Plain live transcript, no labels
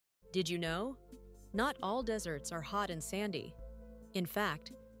Did you know? Not all deserts are hot and sandy. In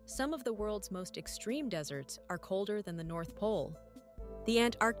fact, some of the world's most extreme deserts are colder than the North Pole. The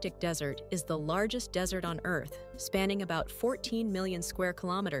Antarctic Desert is the largest desert on Earth, spanning about 14 million square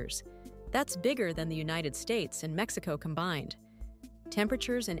kilometers. That's bigger than the United States and Mexico combined.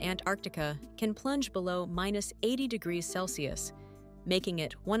 Temperatures in Antarctica can plunge below -80 degrees Celsius, making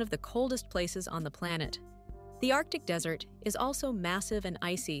it one of the coldest places on the planet. The Arctic Desert is also massive and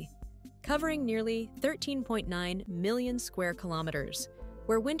icy, covering nearly 13.9 million square kilometers,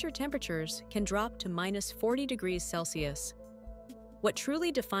 where winter temperatures can drop to -40 degrees Celsius. What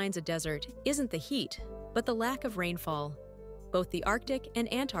truly defines a desert isn't the heat, but the lack of rainfall. Both the Arctic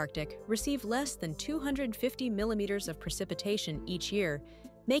and Antarctic receive less than 250 millimeters of precipitation each year,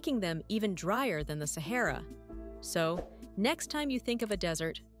 making them even drier than the Sahara. So, next time you think of a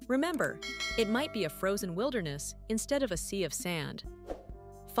desert, remember, it might be a frozen wilderness instead of a sea of sand.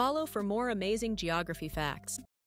 Follow for more amazing geography facts.